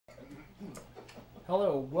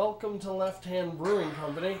Hello, welcome to Left Hand Brewing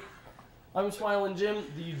Company. I'm Smiling Jim,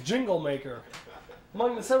 the Jingle Maker.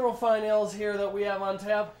 Among the several fine ales here that we have on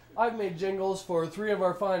tap, I've made jingles for 3 of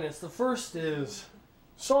our finest. The first is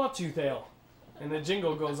Sawtooth Ale, and the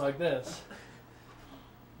jingle goes like this.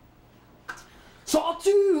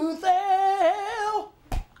 Sawtooth Ale,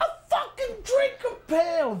 I fucking drink a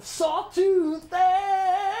pail of Sawtooth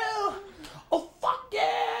Ale. Oh fuck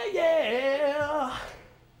yeah, yeah.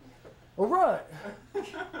 Alright.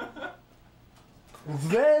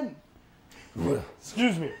 Then,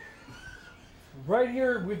 excuse me. Right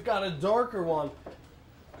here we've got a darker one.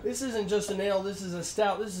 This isn't just an ale, this is a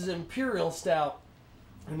stout. This is Imperial Stout.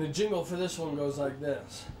 And the jingle for this one goes like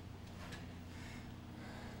this.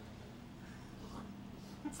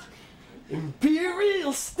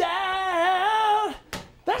 Imperial Stout,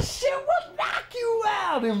 that shit will knock you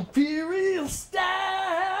out. Imperial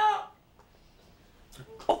Stout.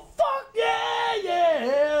 Oh fuck yeah,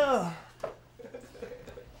 yeah.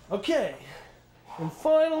 Okay, and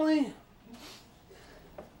finally,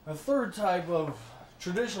 a third type of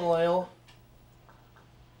traditional ale.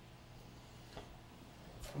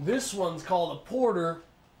 This one's called a porter.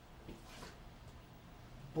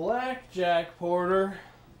 Blackjack porter.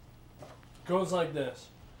 Goes like this.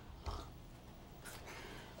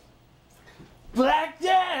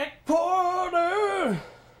 Blackjack porter.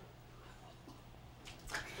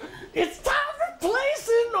 It's time to place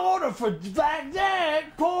an order for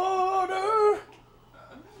blackjack porter.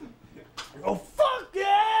 Oh fuck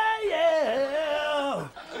yeah, yeah.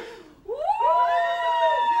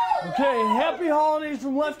 Okay, happy holidays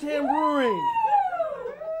from Left Hand Brewery.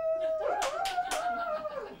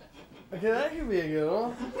 Okay, that could be a good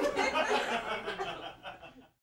one.